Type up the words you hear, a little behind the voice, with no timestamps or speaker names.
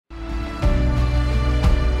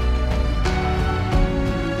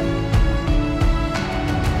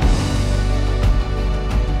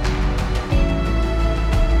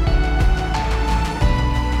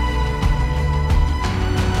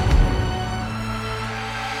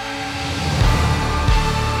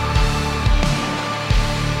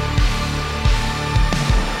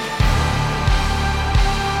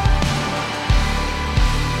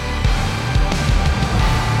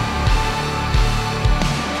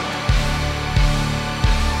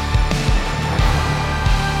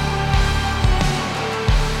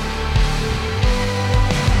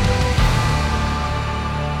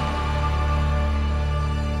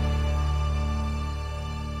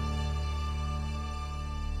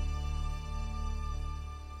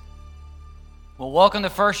Well, welcome to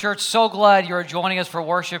First Church. So glad you're joining us for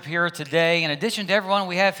worship here today. In addition to everyone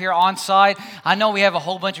we have here on site, I know we have a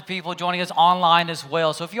whole bunch of people joining us online as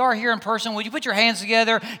well. So if you are here in person, would you put your hands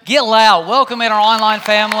together? Get loud. Welcome in our online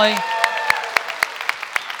family.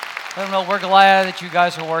 Let them know we're glad that you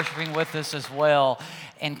guys are worshiping with us as well.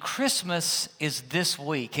 And Christmas is this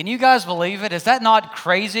week. Can you guys believe it? Is that not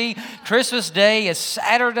crazy? Christmas Day is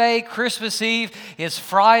Saturday, Christmas Eve is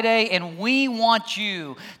Friday, and we want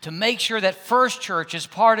you to make sure that First Church is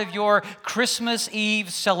part of your Christmas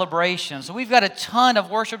Eve celebration. So we've got a ton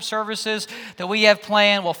of worship services that we have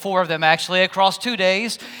planned, well, 4 of them actually, across 2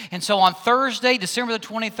 days. And so on Thursday, December the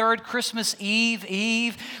 23rd, Christmas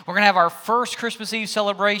Eve, we're going to have our first Christmas Eve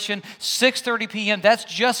celebration, 6:30 p.m. That's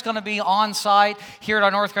just going to be on site here at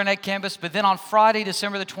our North Garnett campus. But then on Friday,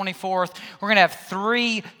 December the 24th, we're going to have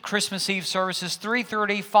 3 Christmas Eve services,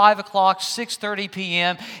 3:30, 5 o'clock, 6:30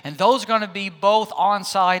 p.m. And those are going to be both on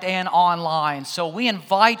site and online. So we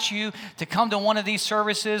invite you to come to one of these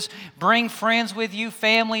services. Bring friends with you,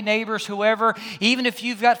 family, neighbors, whoever. Even if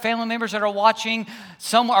you've got family members that are watching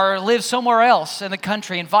or live somewhere else in the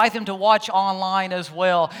country, invite them to watch online as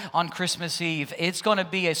well on Christmas Eve. It's going to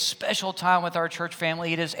be a special time with our church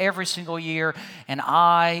family. It is every single year, and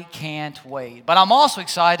I can't wait. But I'm also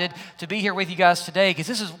excited to be here with you guys today because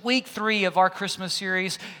this is week 3 of our Christmas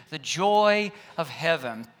series, The Joy of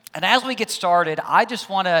Heaven. And as we get started, I just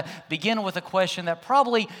want to begin with a question that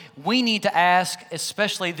probably we need to ask,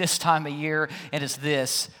 especially this time of year, and it's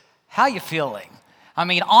this: how you feeling? I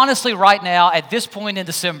mean, honestly, right now, at this point in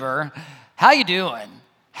December, how you doing?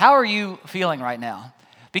 How are you feeling right now?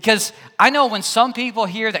 Because I know when some people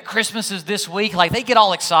hear that Christmas is this week, like they get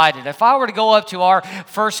all excited. If I were to go up to our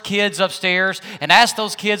first kids upstairs and ask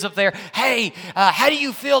those kids up there, hey, how do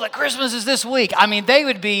you feel that Christmas is this week? I mean, they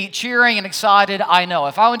would be cheering and excited, I know.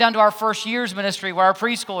 If I went down to our first year's ministry where our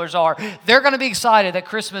preschoolers are, they're going to be excited that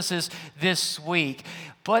Christmas is this week.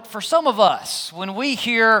 But for some of us, when we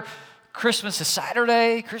hear Christmas is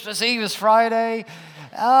Saturday, Christmas Eve is Friday,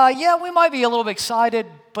 we might be a little bit excited,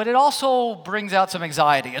 but it also brings out some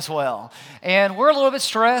anxiety as well. And we're a little bit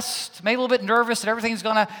stressed, maybe a little bit nervous that everything's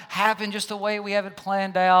going to happen just the way we have it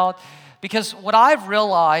planned out. Because what I've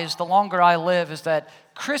realized the longer I live is that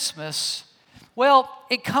Christmas, well,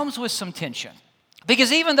 it comes with some tension.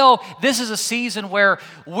 Because even though this is a season where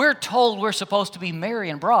we're told we're supposed to be merry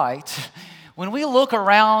and bright, when we look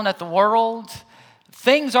around at the world,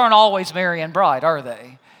 things aren't always merry and bright, are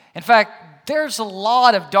they? In fact, there's a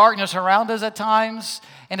lot of darkness around us at times,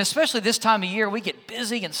 and especially this time of year, we get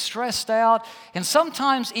busy and stressed out, and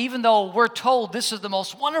sometimes even though we're told this is the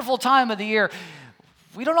most wonderful time of the year,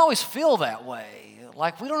 we don't always feel that way.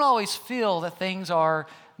 Like, we don't always feel that things are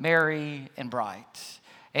merry and bright.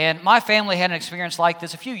 And my family had an experience like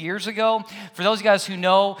this a few years ago. For those of you guys who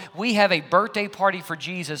know, we have a birthday party for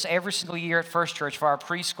Jesus every single year at First Church for our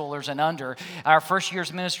preschoolers and under. Our first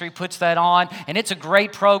year's ministry puts that on, and it's a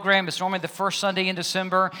great program. It's normally the first Sunday in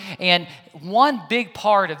December. And one big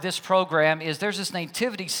part of this program is there's this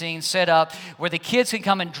nativity scene set up where the kids can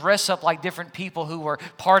come and dress up like different people who were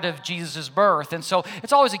part of Jesus' birth. And so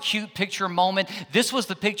it's always a cute picture moment. This was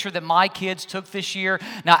the picture that my kids took this year.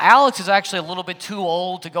 Now, Alex is actually a little bit too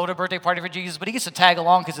old to go to a birthday party for Jesus, but he gets to tag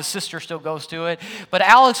along because his sister still goes to it. But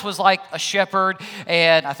Alex was like a shepherd,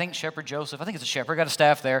 and I think Shepherd Joseph, I think it's a shepherd, got a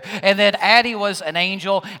staff there. And then Addie was an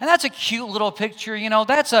angel, and that's a cute little picture. You know,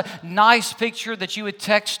 that's a nice picture that you would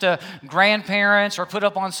text to grandparents or put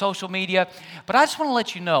up on social media. But I just want to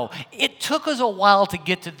let you know, it took us a while to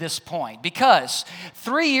get to this point because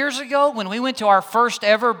 3 years ago when we went to our first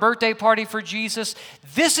ever birthday party for Jesus,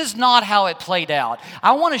 this is not how it played out.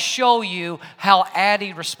 I want to show you how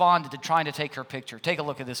Addie responded to trying to take her picture. Take a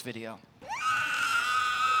look at this video.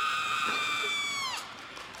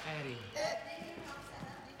 Addie.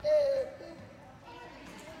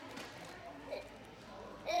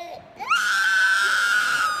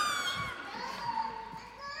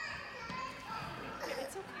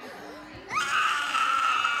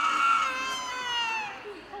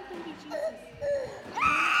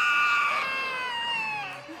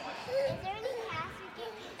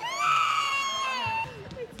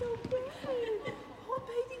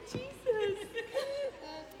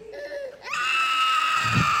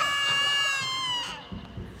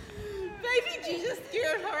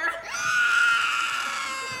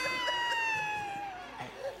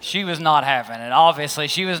 She was not having it. Obviously,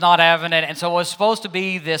 she was not having it. And so it was supposed to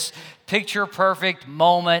be this picture-perfect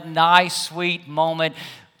moment, nice, sweet moment.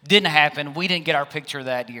 Didn't happen. We didn't get our picture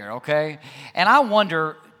that year, okay? And I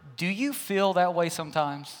wonder, do you feel that way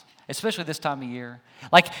sometimes? Especially this time of year.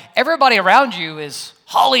 Like, everybody around you is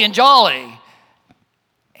holly and jolly.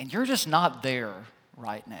 and you're just not there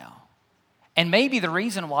right now. And maybe the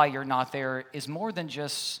reason why you're not there is more than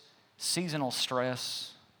just seasonal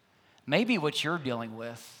stress. Maybe what you're dealing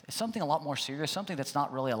with is something a lot more serious, something that's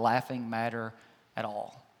not really a laughing matter at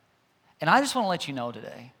all. And I just want to let you know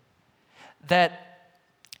today that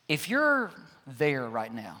if you're there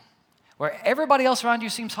right now, where everybody else around you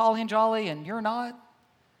seems holly and jolly and you're not,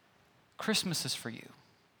 Christmas is for you.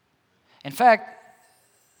 In fact,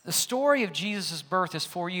 the story of Jesus' birth is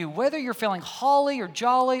for you. Whether you're feeling holly or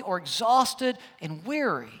jolly or exhausted and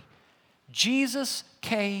weary, Jesus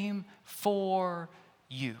came for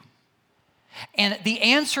you. And the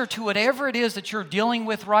answer to whatever it is that you're dealing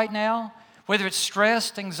with right now, whether it's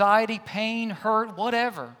stress, anxiety, pain, hurt,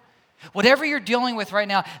 whatever you're dealing with right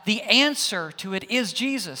now, the answer to it is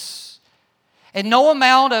Jesus. And no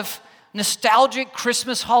amount of nostalgic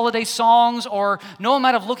Christmas holiday songs or no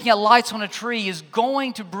amount of looking at lights on a tree is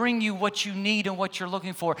going to bring you what you need and what you're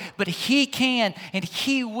looking for. But He can and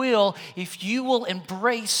He will if you will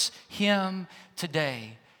embrace Him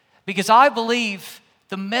today. Because I believe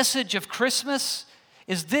the message of Christmas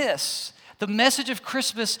is this. The message of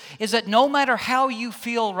Christmas is that no matter how you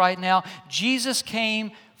feel right now, Jesus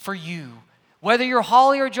came for you. Whether you're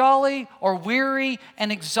holly or jolly or weary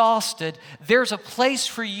and exhausted, there's a place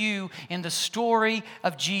for you in the story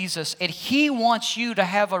of Jesus. And He wants you to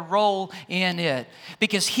have a role in it.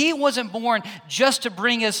 Because He wasn't born just to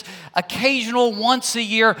bring us occasional,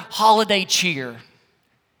 once-a-year holiday cheer.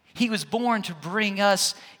 He was born to bring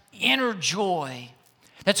us inner joy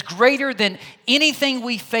that's greater than anything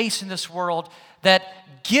we face in this world, that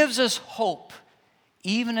gives us hope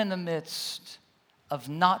even in the midst of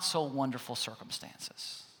not so wonderful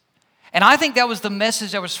circumstances. And I think that was the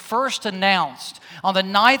message that was first announced on the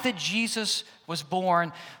night that Jesus was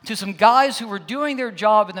born to some guys who were doing their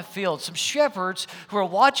job in the field, some shepherds who were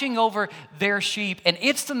watching over their sheep. And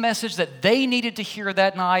it's the message that they needed to hear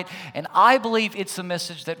that night. And I believe it's the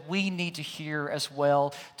message that we need to hear as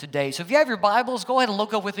well today. So if you have your Bibles, go ahead and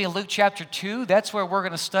look up with me in Luke chapter 2. That's where we're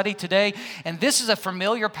going to study today. And this is a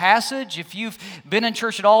familiar passage. If you've been in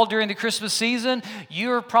church at all during the Christmas season,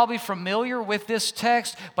 you're probably familiar with this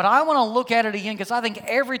text. But I want to look at it again because I think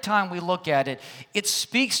every time we look at it, it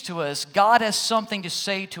speaks to us. God has something to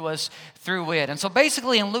say to us through it. And so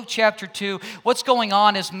basically in Luke chapter 2, what's going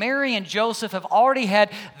on is Mary and Joseph have already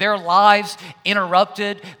had their lives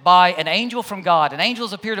interrupted by an angel from God. An angel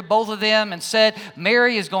has appeared to both of them and said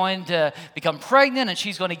Mary is going to become pregnant and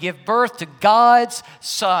she's going to give birth to God's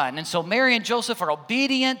son. And so Mary and Joseph are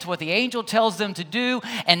obedient to what the angel tells them to do.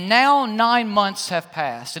 And now 9 months have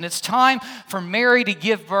passed. And it's time for Mary to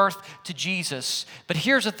give birth to Jesus. But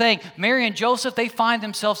here's the thing. Mary and Joseph, they find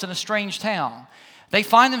themselves in a strange town. They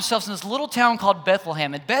find themselves in this little town called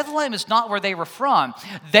Bethlehem. And Bethlehem is not where they were from.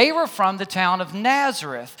 They were from the town of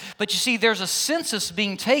Nazareth. But you see, there's a census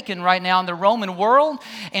being taken right now in the Roman world.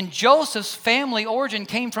 And Joseph's family origin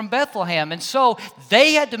came from Bethlehem. And so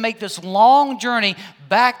they had to make this long journey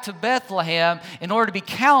back to Bethlehem in order to be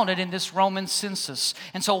counted in this Roman census.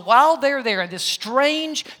 And so while they're there in this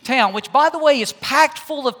strange town, which by the way is packed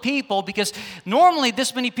full of people, because normally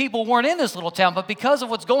this many people weren't in this little town, but because of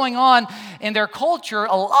what's going on in their culture,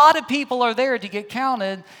 a lot of people are there to get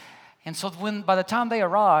counted. And so by the time they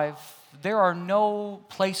arrive, there are no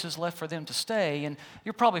places left for them to stay. And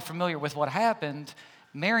you're probably familiar with what happened.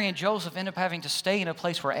 Mary and Joseph end up having to stay in a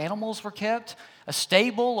place where animals were kept, a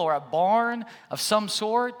stable or a barn of some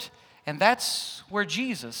sort. And that's where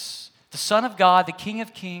Jesus, the Son of God, the King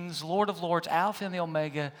of Kings, Lord of Lords, Alpha and the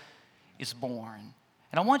Omega, is born.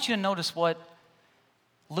 And I want you to notice what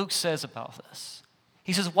Luke says about this.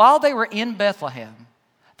 He says, while they were in Bethlehem,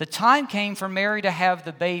 the time came for Mary to have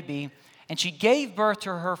the baby, and she gave birth to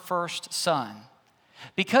her first son.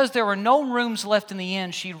 Because there were no rooms left in the inn,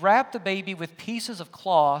 she wrapped the baby with pieces of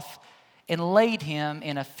cloth and laid him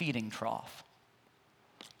in a feeding trough.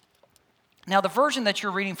 Now, the version that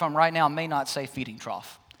you're reading from right now may not say feeding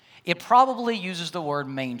trough. It probably uses the word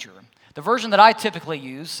manger. The version that I typically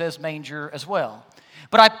use says manger as well.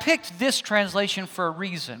 But I picked this translation for a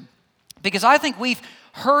reason, because I think we've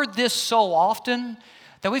heard this so often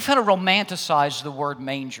that we've kind of romanticized the word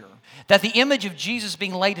manger. That the image of Jesus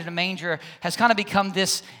being laid in a manger has kind of become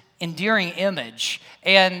this endearing image,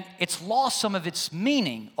 and it's lost some of its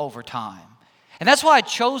meaning over time. And that's why I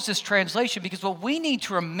chose this translation, because what we need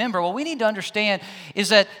to remember, what we need to understand is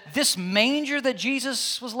that this manger that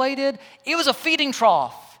Jesus was laid in, it was a feeding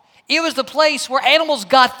trough. It was the place where animals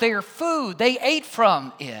got their food. They ate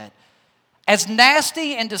from it. As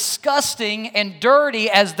nasty and disgusting and dirty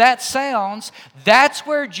as that sounds, that's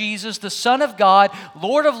where Jesus, the Son of God,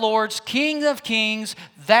 Lord of Lords, King of Kings,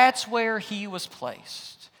 that's where he was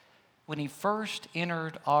placed. when he first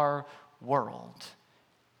entered our world,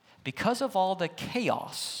 because of all the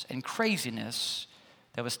chaos and craziness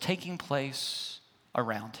that was taking place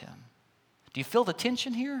around him. Do you feel the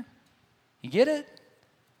tension here? You get it?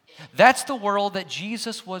 That's the world that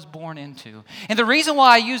Jesus was born into. And the reason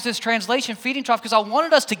why I use this translation, feeding trough, because I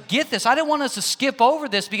wanted us to get this. I didn't want us to skip over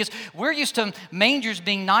this because we're used to mangers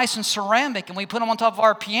being nice and ceramic and we put them on top of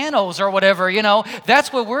our pianos or whatever, you know.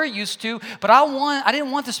 That's what we're used to. But I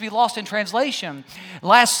didn't want this to be lost in translation.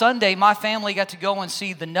 Last Sunday, my family got to go and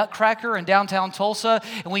see the Nutcracker in downtown Tulsa.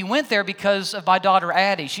 And we went there because of my daughter,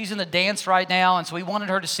 Addie. She's in the dance right now, and so we wanted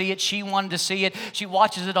her to see it. She wanted to see it. She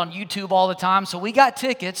watches it on YouTube all the time. So we got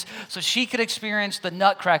tickets so she could experience the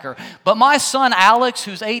Nutcracker. But my son, Alex,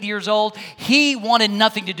 who's 8 years old, he wanted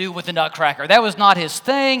nothing to do with the Nutcracker. That was not his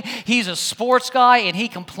thing. He's a sports guy, and he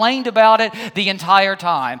complained about it the entire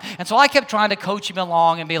time. And so I kept trying to coach him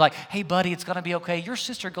along and be like, hey, buddy, it's going to be okay. Your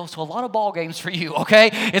sister goes to a lot of ball games for you, okay?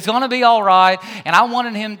 It's going to be all right. And I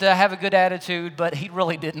wanted him to have a good attitude, but he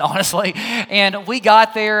really didn't, honestly. And we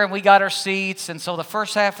got there, and we got our seats. And so the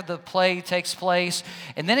first half of the play takes place,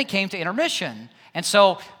 and then it came to intermission. And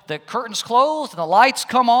so the curtains closed and the lights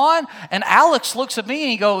come on, and Alex looks at me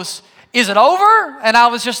and he goes, is it over? And I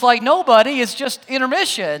was just like, no, buddy, it's just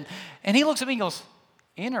intermission. And he looks at me and goes,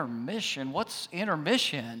 intermission? What's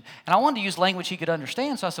intermission? And I wanted to use language he could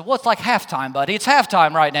understand, so I said, well, it's like halftime, buddy. It's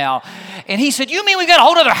halftime right now. And he said, you mean we got a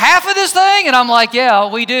whole other half of this thing? And I'm like,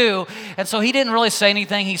 yeah, we do. And so he didn't really say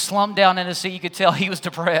anything. He slumped down in his seat. You could tell he was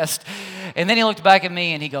depressed. And then he looked back at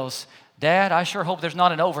me and he goes, Dad, I sure hope there's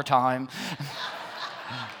not an overtime.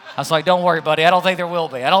 I was like, don't worry, buddy. I don't think there will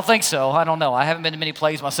be. I don't think so. I don't know. I haven't been to many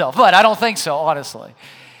plays myself, but I don't think so, honestly.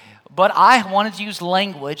 But I wanted to use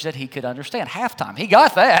language that he could understand. Halftime. He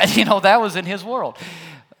got that. You know, that was in his world.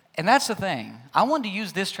 And that's the thing. I wanted to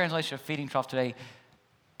use this translation of feeding trough today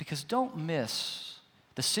because don't miss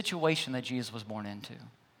the situation that Jesus was born into.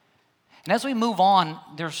 And as we move on,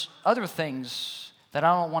 there's other things that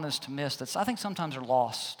I don't want us to miss that I think sometimes are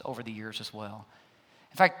lost over the years as well.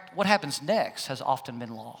 In fact, what happens next has often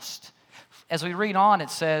been lost. As we read on, it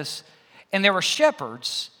says, and there were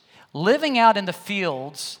shepherds living out in the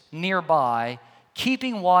fields nearby,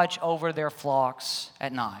 keeping watch over their flocks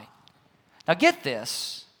at night. Now get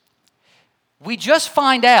this. We just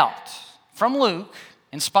find out from Luke,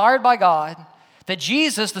 inspired by God, that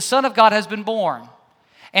Jesus, the Son of God, has been born.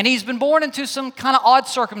 And he's been born into some kind of odd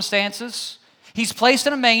circumstances. He's placed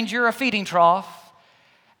in a manger, a feeding trough.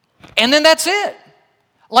 And then that's it.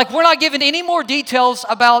 Like, we're not given any more details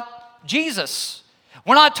about Jesus.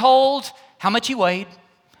 We're not told how much he weighed.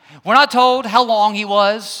 We're not told how long he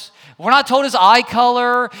was. We're not told his eye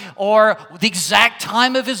color or the exact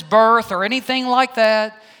time of his birth or anything like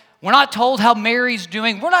that. We're not told how Mary's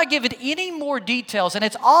doing. We're not given any more details. And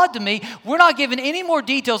it's odd to me, we're not given any more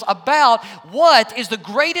details about what is the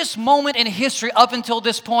greatest moment in history up until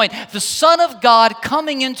this point. The Son of God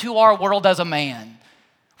coming into our world as a man.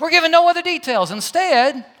 We're given no other details.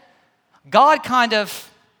 Instead, God kind of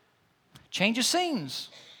changes scenes.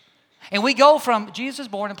 And we go from Jesus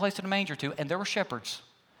born and placed in a manger to, and there were shepherds.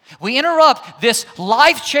 We interrupt this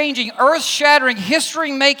life-changing, earth-shattering,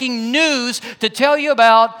 history-making news to tell you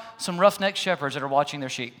about some roughneck shepherds that are watching their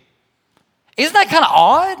sheep. Isn't that kind of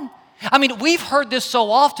odd? I mean, we've heard this so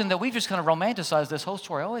often that we've just kind of romanticized this whole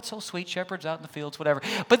story. Oh, it's so sweet, shepherds out in the fields, whatever.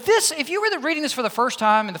 But this, if you were reading this for the first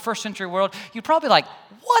time in the first century world, you'd probably be like,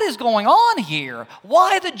 what is going on here?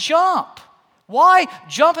 Why the jump? Why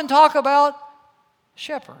jump and talk about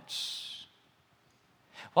shepherds?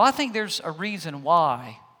 Well, I think there's a reason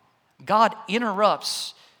why God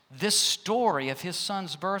interrupts this story of his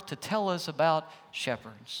son's birth to tell us about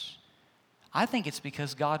shepherds. I think it's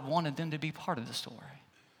because God wanted them to be part of the story.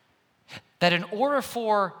 That in order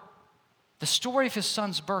for the story of his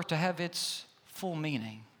son's birth to have its full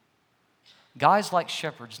meaning, guys like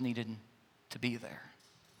shepherds needed to be there.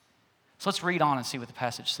 So let's read on and see what the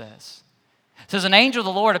passage says. It says, an angel of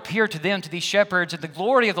the Lord appeared to them, to these shepherds, and the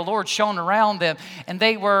glory of the Lord shone around them, and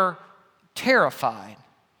they were terrified.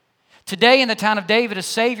 Today in the town of David, a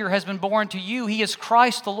Savior has been born to you. He is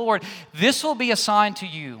Christ the Lord. This will be a sign to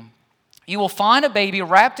you. You will find a baby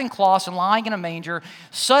wrapped in cloths and lying in a manger.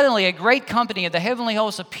 Suddenly a great company of the heavenly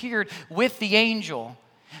hosts appeared with the angel,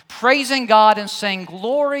 praising God and saying,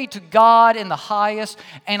 glory to God in the highest,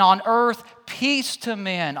 and on earth peace to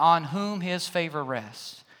men on whom his favor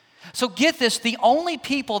rests. So get this, the only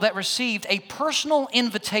people that received a personal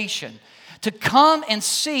invitation to come and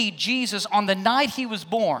see Jesus on the night he was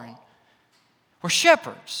born were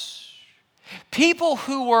shepherds. People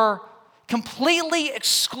who were completely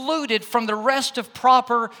excluded from the rest of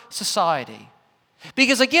proper society.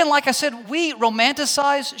 Because again, like I said, we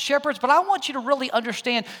romanticize shepherds, but I want you to really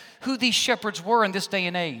understand who these shepherds were in this day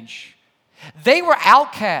and age. They were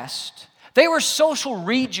outcasts. They were social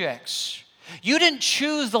rejects. You didn't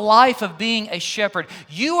choose the life of being a shepherd.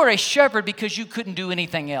 You were a shepherd because you couldn't do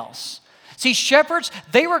anything else. See, shepherds,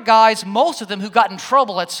 they were guys, most of them, who got in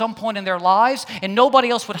trouble at some point in their lives, and nobody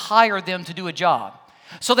else would hire them to do a job.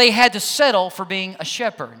 So they had to settle for being a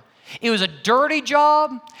shepherd. It was a dirty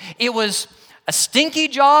job. It was a stinky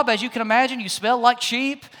job, as you can imagine. You smell like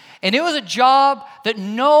sheep. And it was a job that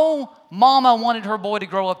no mama wanted her boy to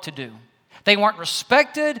grow up to do. They weren't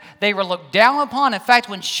respected. They were looked down upon. In fact,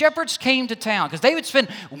 when shepherds came to town, because they would spend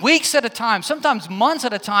weeks at a time, sometimes months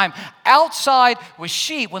at a time, outside with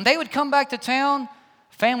sheep, when they would come back to town,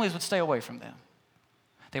 families would stay away from them.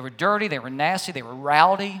 They were dirty. They were nasty. They were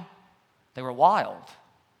rowdy. They were wild.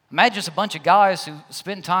 Imagine just a bunch of guys who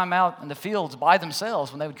spent time out in the fields by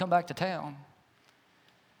themselves when they would come back to town.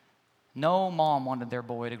 No mom wanted their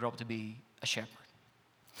boy to grow up to be a shepherd.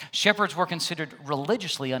 Shepherds were considered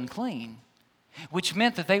religiously unclean, which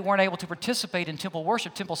meant that they weren't able to participate in temple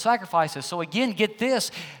worship, temple sacrifices. So again, get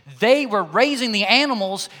this, they were raising the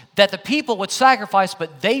animals that the people would sacrifice,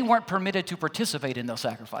 but they weren't permitted to participate in those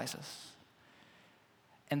sacrifices.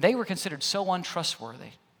 And they were considered so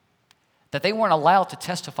untrustworthy that they weren't allowed to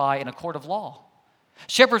testify in a court of law.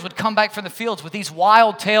 Shepherds would come back from the fields with these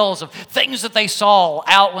wild tales of things that they saw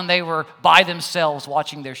out when they were by themselves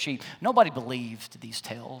watching their sheep. Nobody believed these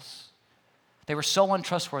tales. They were so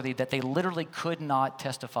untrustworthy that they literally could not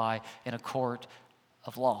testify in a court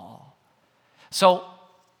of law. So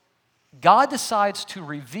God decides to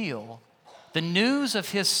reveal the news of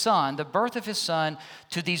his son, the birth of his son,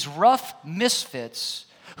 to these rough misfits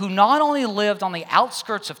who not only lived on the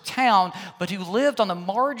outskirts of town, but who lived on the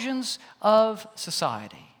margins of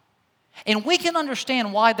society. And we can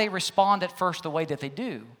understand why they respond at first the way that they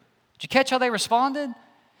do. Did you catch how they responded?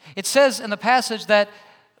 It says in the passage that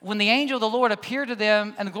when the angel of the Lord appeared to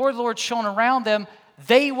them and the glory of the Lord shone around them,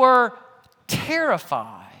 they were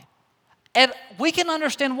terrified. And we can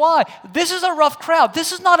understand why. This is a rough crowd.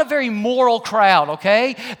 This is not a very moral crowd,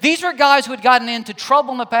 okay? These are guys who had gotten into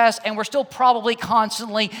trouble in the past and were still probably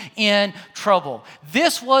constantly in trouble.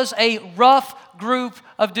 This was a rough group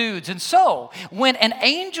of dudes. And so, when an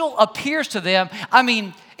angel appears to them,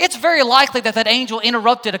 it's very likely that that angel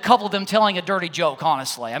interrupted a couple of them telling a dirty joke,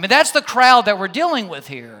 honestly. That's the crowd that we're dealing with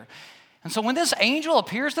here. And so when this angel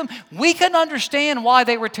appears to them, we can understand why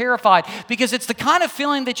they were terrified, because it's the kind of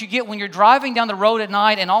feeling that you get when you're driving down the road at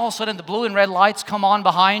night and all of a sudden the blue and red lights come on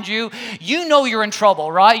behind you. You know you're in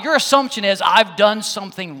trouble, right? Your assumption is, I've done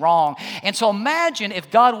something wrong. And so imagine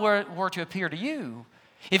if God were to appear to you.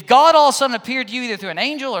 If God all of a sudden appeared to you either through an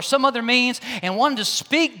angel or some other means and wanted to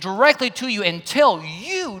speak directly to you and tell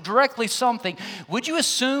you directly something, would you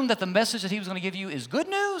assume that the message that he was going to give you is good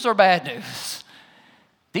news or bad news?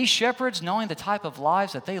 These shepherds, knowing the type of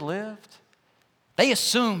lives that they lived, they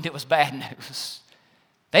assumed it was bad news.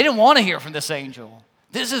 They didn't want to hear from this angel.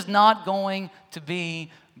 This is not going to be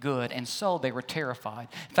good. And so they were terrified.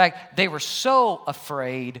 In fact, they were so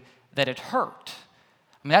afraid that it hurt.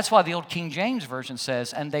 That's why the old King James Version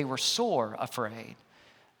says, and they were sore afraid.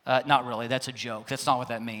 Not really, that's a joke. That's not what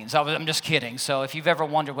that means. I'm just kidding. So if you've ever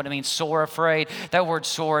wondered what it means, sore afraid, that word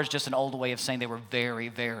sore is just an old way of saying they were very,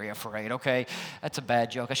 very afraid, okay? That's a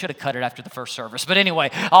bad joke. I should have cut it after the first service. But anyway,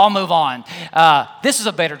 I'll move on. This is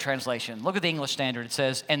a better translation. Look at the English Standard. It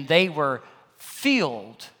says, and they were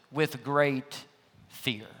filled with great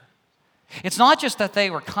fear. It's not just that they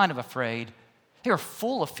were kind of afraid. They were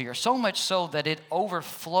full of fear, so much so that it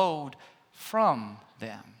overflowed from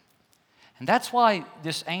them. And that's why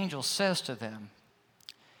this angel says to them,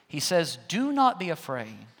 he says, do not be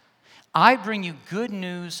afraid. I bring you good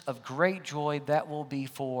news of great joy that will be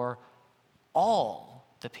for all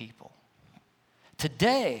the people.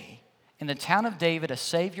 Today, in the town of David, a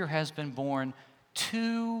Savior has been born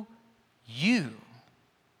to you.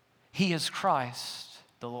 He is Christ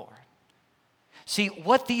the Lord. See,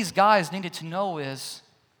 what these guys needed to know is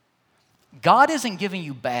God isn't giving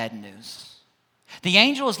you bad news. The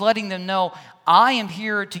angel is letting them know, I am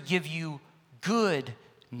here to give you good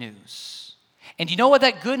news. And you know what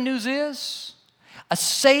that good news is? A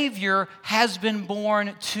Savior has been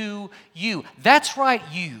born to you. That's right,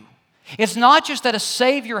 you. It's not just that a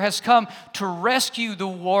Savior has come to rescue the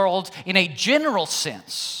world in a general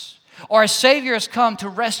sense, or a Savior has come to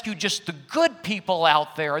rescue just the good people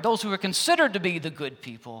out there, or those who are considered to be the good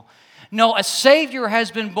people. No, a Savior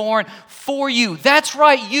has been born for you. That's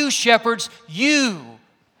right, you shepherds, you.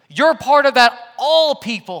 You're part of that all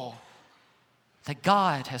people that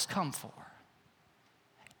God has come for.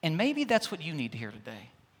 And maybe that's what you need to hear today.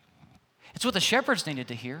 It's what the shepherds needed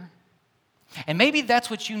to hear. And maybe that's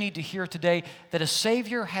what you need to hear today, that a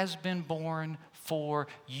Savior has been born for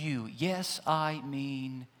you. Yes, I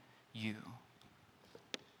mean you.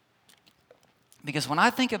 Because when I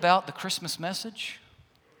think about the Christmas message,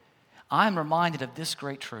 I'm reminded of this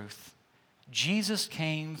great truth. Jesus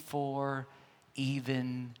came for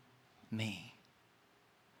even me.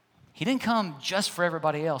 He didn't come just for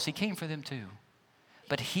everybody else. He came for them too.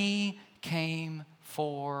 But He came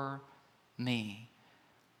for me.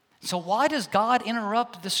 So why does God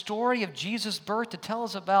interrupt the story of Jesus' birth to tell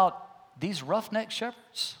us about these roughneck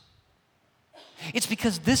shepherds? It's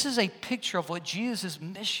because this is a picture of what Jesus'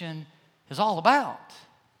 mission is all about.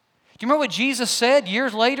 Do you remember what Jesus said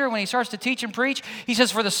years later when He starts to teach and preach? He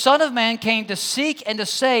says, "For the Son of Man came to seek and to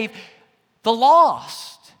save the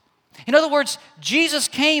lost." In other words, Jesus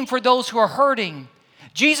came for those who are hurting.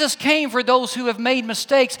 Jesus came for those who have made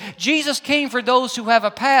mistakes. Jesus came for those who have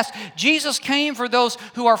a past. Jesus came for those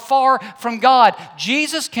who are far from God.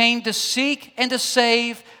 Jesus came to seek and to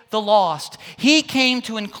save the lost. He came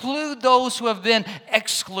to include those who have been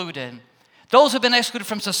excluded. Those who have been excluded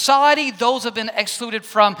from society, those who have been excluded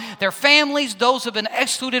from their families, those who have been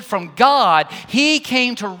excluded from God. He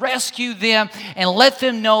came to rescue them and let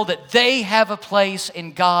them know that they have a place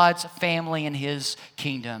in God's family and His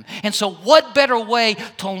kingdom. And so what better way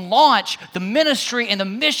to launch the ministry and the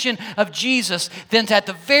mission of Jesus than to, at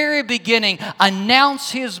the very beginning,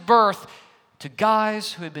 announce His birth to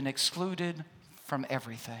guys who had been excluded from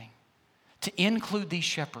everything, to include these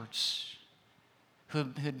shepherds who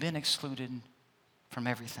had been excluded from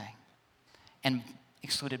everything and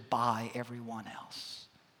excluded by everyone else.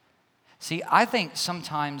 See, I think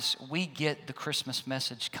sometimes we get the Christmas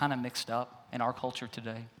message kind of mixed up in our culture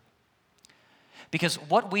today. Because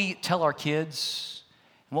what we tell our kids,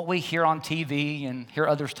 and what we hear on TV and hear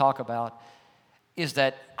others talk about, is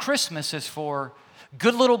that Christmas is for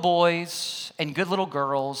good little boys and good little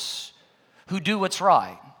girls who do what's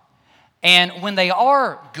right. And when they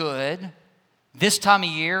are good, this time of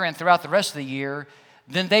year and throughout the rest of the year,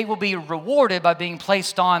 then they will be rewarded by being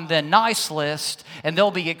placed on the nice list, and they'll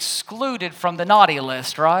be excluded from the naughty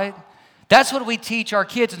list, right? That's what we teach our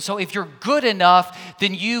kids. And so if you're good enough,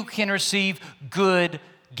 then you can receive good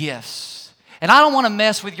gifts. And I don't want to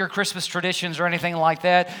mess with your Christmas traditions or anything like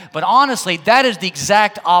that, but honestly, that is the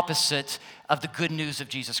exact opposite of the good news of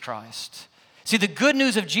Jesus Christ. See, the good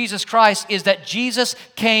news of Jesus Christ is that Jesus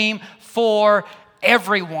came for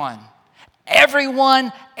everyone.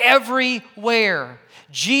 Everyone, everywhere.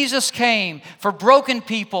 Jesus came for broken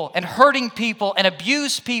people and hurting people and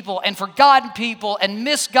abused people and forgotten people and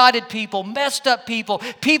misguided people, messed up people,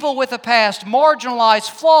 people with a past, marginalized,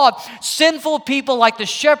 flawed, sinful people like the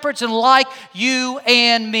shepherds and like you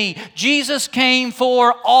and me. Jesus came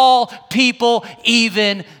for all people,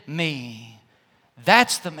 even me.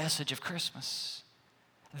 That's the message of Christmas.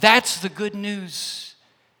 That's the good news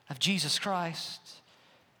of Jesus Christ.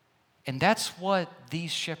 And that's what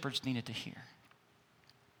these shepherds needed to hear.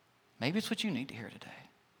 Maybe it's what you need to hear today.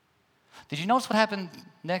 Did you notice what happened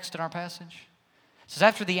next in our passage? It says,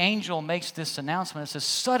 after the angel makes this announcement, it says,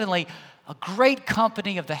 suddenly a great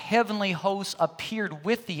company of the heavenly hosts appeared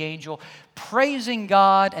with the angel, praising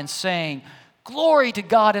God and saying, "Glory to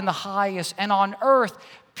God in the highest, and on earth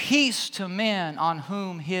peace to men on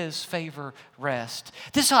whom His favor rests."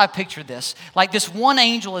 This is how I picture this. Like this one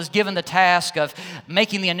angel is given the task of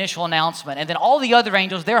making the initial announcement, and then all the other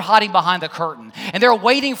angels, they're hiding behind the curtain, and they're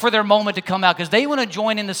waiting for their moment to come out because they want to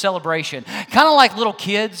join in the celebration. Kind of like little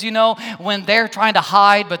kids, you know, when they're trying to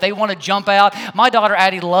hide, but they want to jump out. My daughter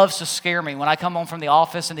Addie loves to scare me when I come home from the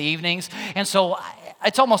office in the evenings, and so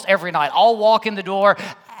it's almost every night. I'll walk in the door.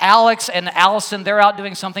 Alex and Allison, they're out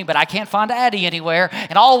doing something, but I can't find Addie anywhere.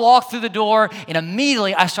 And I'll walk through the door, and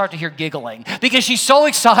immediately I start to hear giggling because she's so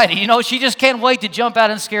excited. You know, she just can't wait to jump out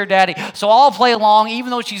and scare Daddy. So I'll play along, even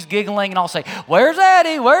though she's giggling, and I'll say, "Where's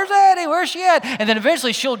Addie? Where's Addie? Where's she at?" And then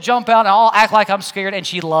eventually she'll jump out, and I'll act like I'm scared, and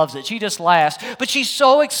she loves it. She just laughs. But she's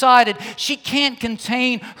so excited, she can't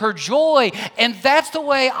contain her joy. And that's the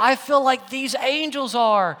way I feel like these angels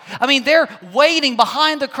are. I mean, they're waiting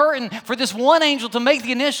behind the curtain for this one angel to make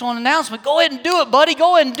the initial announcement. Go ahead and do it, buddy.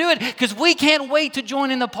 Go ahead and do it, because we can't wait to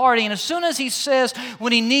join in the party. And as soon as he says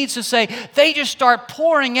what he needs to say, they just start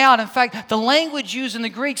pouring out. In fact, the language used in the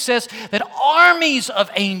Greek says that armies of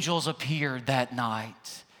angels appeared that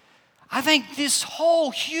night. I think this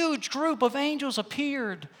whole huge group of angels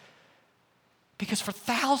appeared because for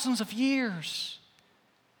thousands of years,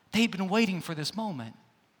 they'd been waiting for this moment.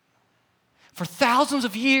 For thousands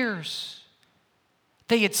of years,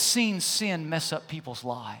 they had seen sin mess up people's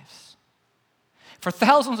lives. For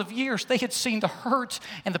thousands of years, they had seen the hurt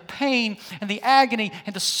and the pain and the agony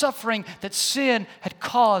and the suffering that sin had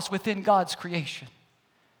caused within God's creation.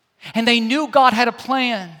 And they knew God had a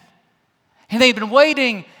plan. And they'd been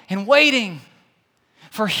waiting and waiting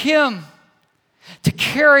for Him to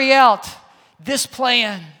carry out this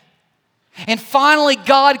plan. And finally,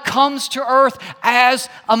 God comes to earth as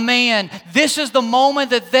a man. This is the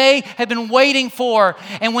moment that they had been waiting for.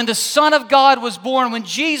 And when the Son of God was born, when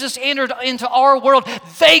Jesus entered into our world,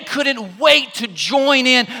 they couldn't wait to join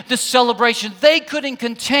in the celebration. They couldn't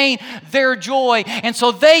contain their joy. And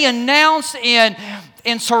so they announced in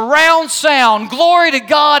surround sound, "Glory to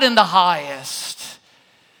God in the highest."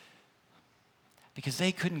 Because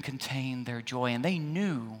they couldn't contain their joy. And they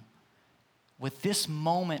knew what this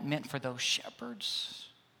moment meant for those shepherds.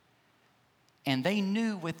 And they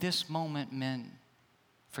knew what this moment meant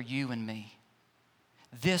for you and me.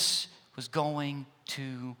 This was going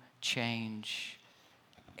to change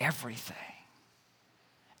everything.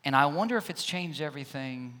 And I wonder if it's changed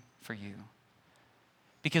everything for you.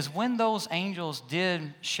 Because when those angels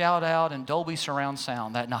did shout out in Dolby surround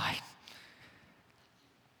sound that night,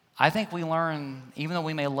 I think we learned, even though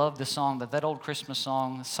we may love the song, that old Christmas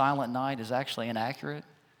song, Silent Night, is actually inaccurate.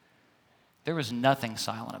 There was nothing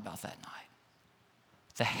silent about that night.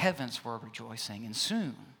 The heavens were rejoicing, and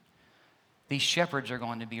soon these shepherds are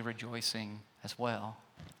going to be rejoicing as well.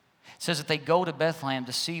 It says that they go to Bethlehem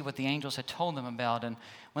to see what the angels had told them about, and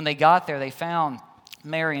when they got there, they found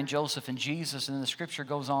Mary and Joseph and Jesus, and then the scripture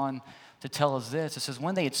goes on to tell us this. It says,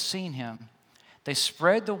 when they had seen him, they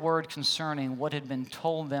spread the word concerning what had been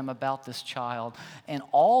told them about this child, and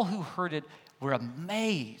all who heard it were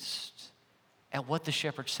amazed at what the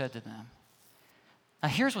shepherds said to them. Now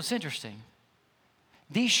here's what's interesting.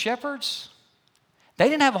 These shepherds, they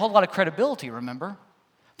didn't have a whole lot of credibility, remember?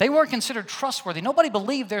 They weren't considered trustworthy. Nobody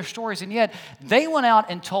believed their stories, and yet they went out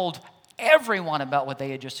and told everyone about what they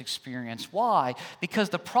had just experienced. Why? Because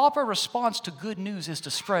the proper response to good news is to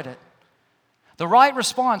spread it. The right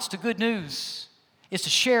response to good news is to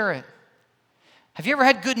share it. Have you ever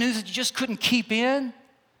had good news that you just couldn't keep in?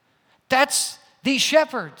 That's these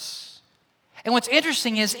shepherds. And what's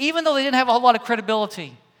interesting is, even though they didn't have a whole lot of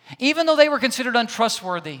credibility, even though they were considered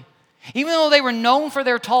untrustworthy, even though they were known for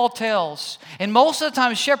their tall tales, and most of the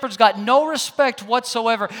time shepherds got no respect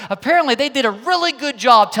whatsoever, apparently they did a really good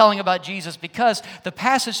job telling about Jesus, because the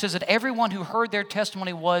passage says that everyone who heard their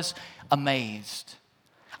testimony was amazed.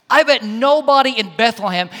 I bet nobody in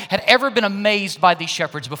Bethlehem had ever been amazed by these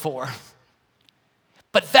shepherds before.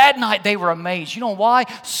 But that night they were amazed. You know why?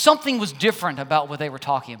 Something was different about what they were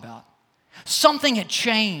talking about. Something had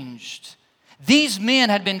changed. These men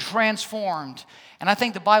had been transformed. And I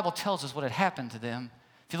think the Bible tells us what had happened to them.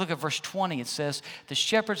 If you look at verse 20, it says, the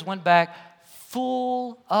shepherds went back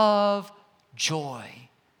full of joy.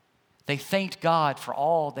 They thanked God for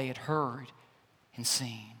all they had heard and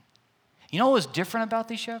seen. You know what was different about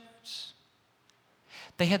these shepherds?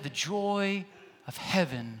 They had the joy of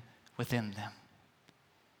heaven within them.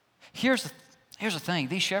 Here's the thing.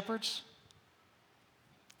 These shepherds,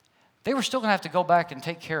 they were still going to have to go back and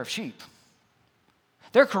take care of sheep.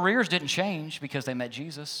 Their careers didn't change because they met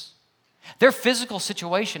Jesus. Their physical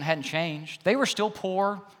situation hadn't changed. They were still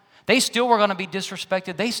poor. They still were going to be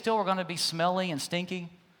disrespected. They still were going to be smelly and stinky.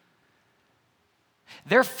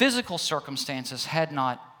 Their physical circumstances had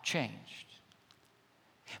not changed.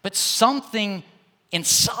 But something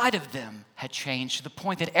inside of them had changed to the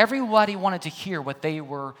point that everybody wanted to hear what they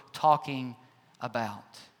were talking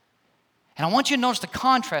about. And I want you to notice the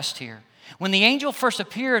contrast here. When the angel first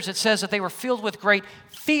appears, it says that they were filled with great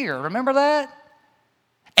fear. Remember that?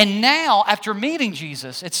 And now, after meeting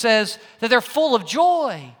Jesus, it says that they're full of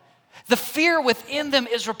joy. The fear within them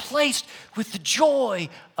is replaced with the joy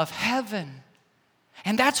of heaven.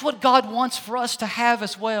 And that's what God wants for us to have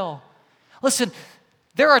as well. Listen,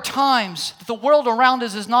 there are times that the world around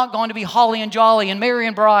us is not going to be holly and jolly and merry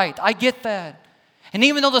and bright. I get that. And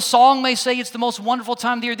even though the song may say it's the most wonderful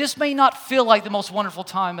time of the year, this may not feel like the most wonderful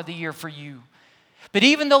time of the year for you. But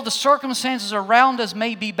even though the circumstances around us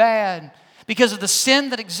may be bad, because of the sin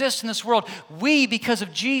that exists in this world, we, because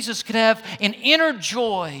of Jesus, could have an inner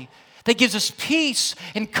joy that gives us peace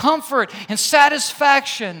and comfort and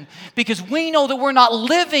satisfaction, because we know that we're not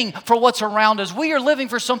living for what's around us. We are living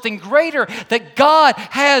for something greater, that God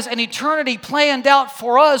has an eternity planned out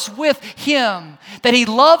for us with Him, that He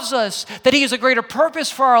loves us, that He has a greater purpose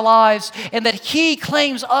for our lives, and that He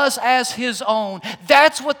claims us as His own.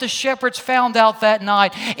 That's what the shepherds found out that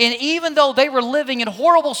night. And even though they were living in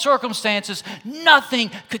horrible circumstances, nothing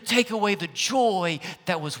could take away the joy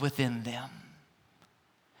that was within them.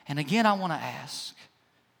 And again, I want to ask,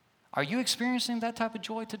 Are you experiencing that type of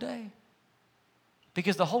joy today?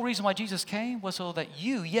 Because the whole reason why Jesus came was so that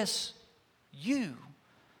you, yes, you,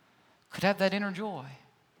 could have that inner joy.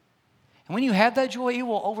 And when you have that joy, it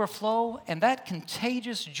will overflow, and that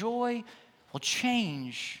contagious joy will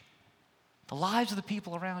change the lives of the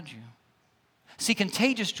people around you. See,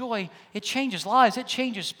 contagious joy, it changes lives, it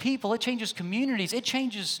changes people, it changes communities, it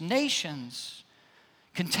changes nations.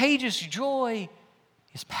 Contagious joy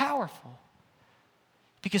is powerful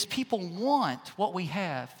because people want what we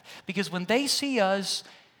have. Because when they see us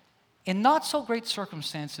in not so great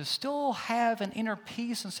circumstances still have an inner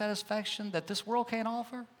peace and satisfaction that this world can't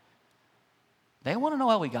offer, they want to know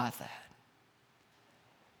how we got that.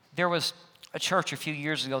 There was a church a few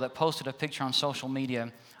years ago that posted a picture on social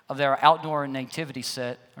media of their outdoor nativity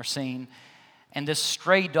set or scene, and this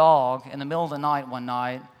stray dog in the middle of the night one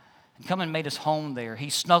night had come and made his home there. He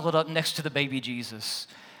snuggled up next to the baby Jesus.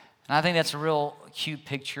 And I think that's a real cute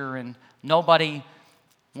picture, and nobody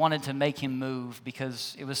wanted to make him move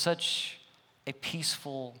because it was such a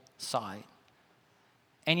peaceful sight.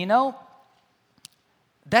 And you know,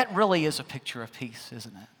 that really is a picture of peace,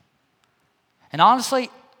 isn't it? And honestly,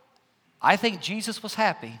 I think Jesus was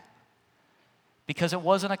happy because it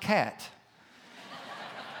wasn't a cat.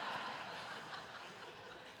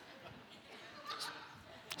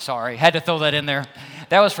 Sorry, had to throw that in there.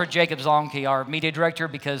 That was for Jacob Zonke, our media director,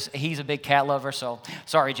 because he's a big cat lover, so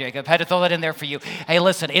sorry, Jacob. Had to throw that in there for you. Hey,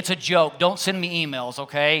 listen, it's a joke. Don't send me emails,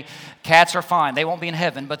 okay? Cats are fine. They won't be in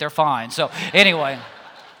heaven, but they're fine. So anyway.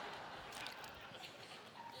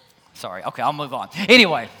 Sorry, okay, I'll move on.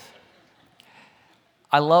 Anyway,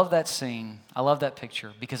 I love that scene. I love that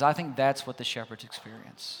picture because I think that's what the shepherds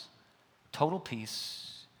experience. Total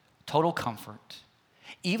peace, total comfort.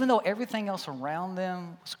 Even though everything else around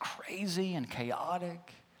them was crazy and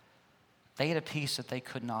chaotic, they had a peace that they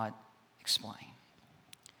could not explain.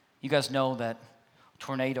 You guys know that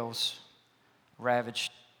tornadoes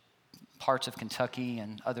ravaged parts of Kentucky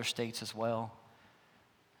and other states as well.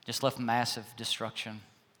 Just left massive destruction.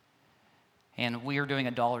 And we are doing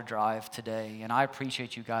a dollar drive today, and I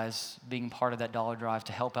appreciate you guys being part of that dollar drive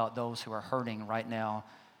to help out those who are hurting right now,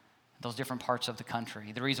 those different parts of the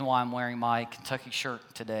country. The reason why I'm wearing my Kentucky shirt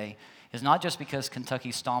today is not just because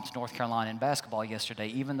Kentucky stomped North Carolina in basketball yesterday,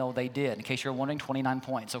 even though they did. In case you're wondering, 29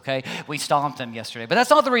 points, okay? We stomped them yesterday. But that's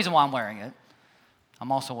not the reason why I'm wearing it.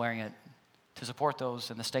 I'm also wearing it to support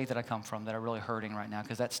those in the state that I come from that are really hurting right now,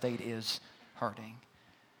 because that state is hurting.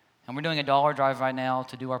 And we're doing a dollar drive right now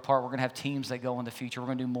to do our part. We're going to have teams that go in the future. We're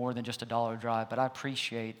going to do more than just a dollar drive. But I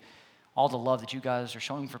appreciate all the love that you guys are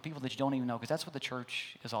showing for people that you don't even know, because that's what the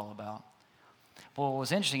church is all about. Well, what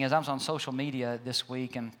was interesting is I was on social media this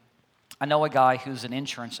week, and I know a guy who's an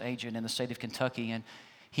insurance agent in the state of Kentucky, and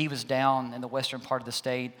he was down in the western part of the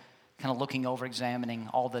state kind of looking over, examining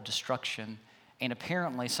all the destruction. And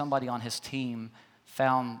apparently somebody on his team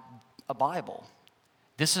found a Bible.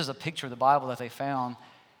 This is a picture of the Bible that they found.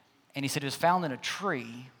 And he said it was found in a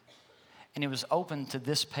tree, and it was open to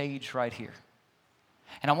this page right here.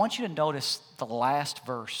 And I want you to notice the last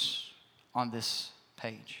verse on this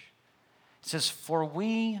page. It says, "For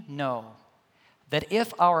we know that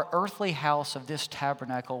if our earthly house of this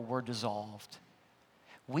tabernacle were dissolved,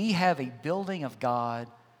 we have a building of God,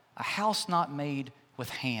 a house not made with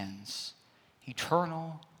hands,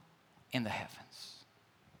 eternal in the heavens."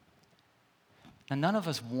 Now, none of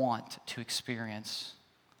us want to experience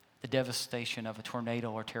the devastation of a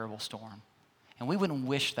tornado or terrible storm. And we wouldn't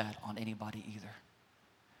wish that on anybody either.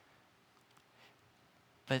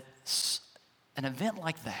 But an event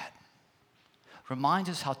like that reminds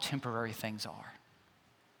us how temporary things are.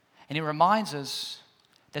 And it reminds us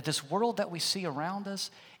that this world that we see around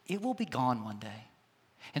us, it will be gone one day.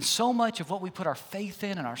 And so much of what we put our faith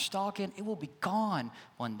in and our stock in, it will be gone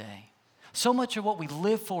one day. So much of what we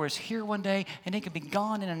live for is here one day, and it can be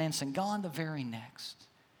gone in an instant, gone the very next.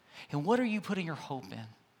 And what are you putting your hope in?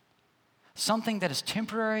 Something that is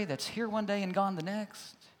temporary, that's here one day and gone the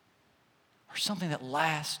next? Or something that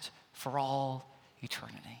lasts for all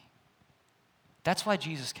eternity? That's why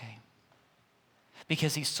Jesus came.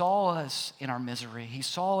 Because he saw us in our misery. He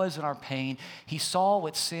saw us in our pain. He saw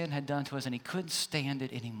what sin had done to us, and he couldn't stand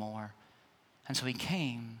it anymore. And so he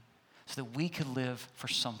came so that we could live for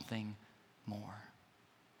something more.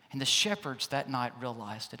 And the shepherds that night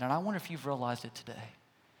realized it. And I wonder if you've realized it today.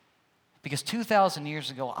 Because 2,000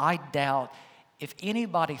 years ago, I doubt if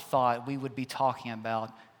anybody thought we would be talking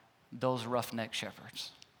about those roughneck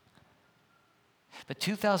shepherds. But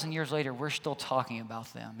 2,000 years later, we're still talking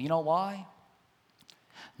about them. You know why?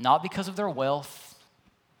 Not because of their wealth,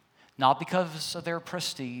 not because of their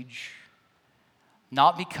prestige,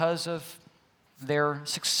 not because of their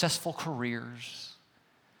successful careers,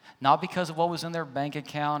 not because of what was in their bank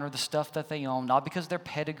account or the stuff that they own, not because of their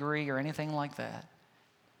pedigree or anything like that.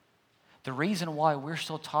 The reason why we're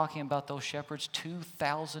still talking about those shepherds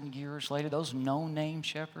 2,000 years later, those no-name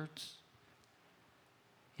shepherds,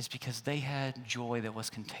 is because they had joy that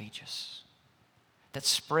was contagious, that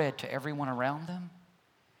spread to everyone around them,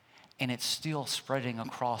 and it's still spreading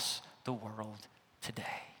across the world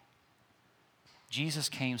today. Jesus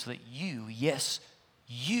came so that you, yes,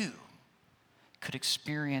 you, could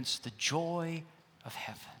experience the joy of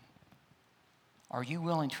heaven. Are you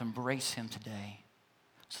willing to embrace him today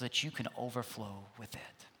so that you can overflow with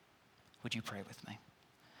it? Would you pray with me?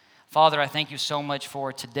 Father, I thank you so much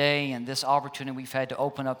for today and this opportunity we've had to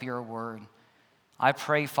open up your word. I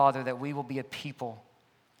pray, Father, that we will be a people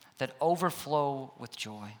that overflow with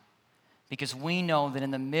joy, because we know that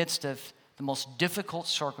in the midst of the most difficult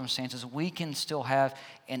circumstances, we can still have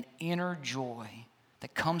an inner joy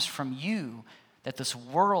that comes from you that this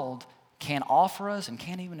world can't offer us and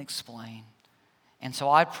can't even explain. And so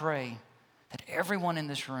I pray that everyone in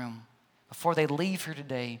this room, before they leave here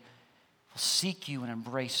today, will seek you and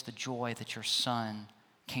embrace the joy that your Son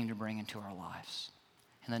came to bring into our lives.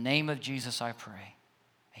 In the name of Jesus, I pray.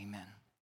 Amen.